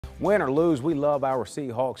Win or lose, we love our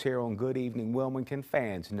Seahawks here on Good Evening Wilmington.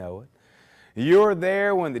 Fans know it. You're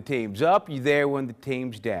there when the team's up, you're there when the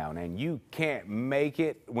team's down, and you can't make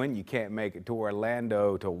it when you can't make it to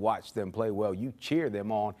Orlando to watch them play well. You cheer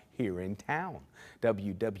them on here in town.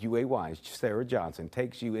 WWAY's Sarah Johnson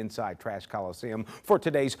takes you inside Trask Coliseum for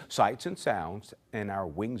today's sights and sounds and our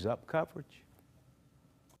Wings Up coverage.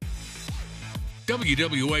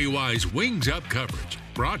 WWAY's Wings Up coverage,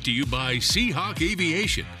 brought to you by Seahawk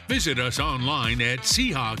Aviation. Visit us online at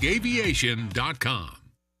SeahawkAviation.com.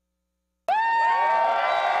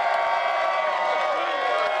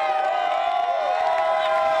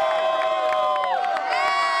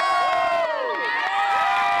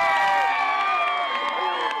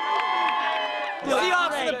 The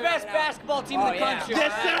Seahawks are the best basketball team in the country.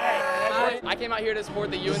 Yes, sir! I came out here to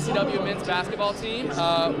support the UNCW men's basketball team.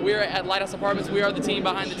 We're at Lighthouse Apartments. We are the team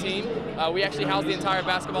behind the team. We actually house the entire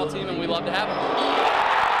basketball team, and we love to have them.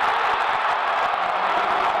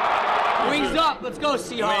 Wings up! Let's go,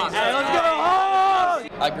 Seahawks! Hey, let's go! Hawks!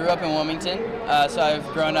 I grew up in Wilmington, so I've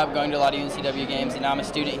grown up going to a lot of UNCW games, and now I'm a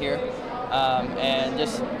student here. And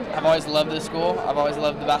just, I've always loved this school. I've always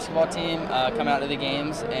loved the basketball team, coming out to the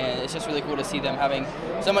games, and it's just really cool to see them having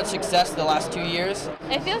so much success the last 2 years.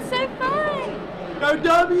 It feels so fun. Go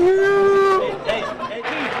W! Hey,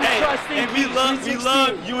 and we love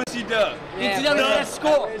UNCW. UNCW is the best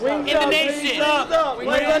school in the nation.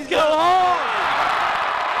 Let's go home!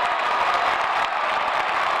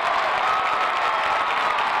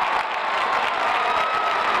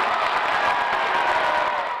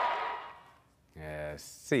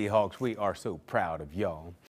 Seahawks, we are so proud of y'all.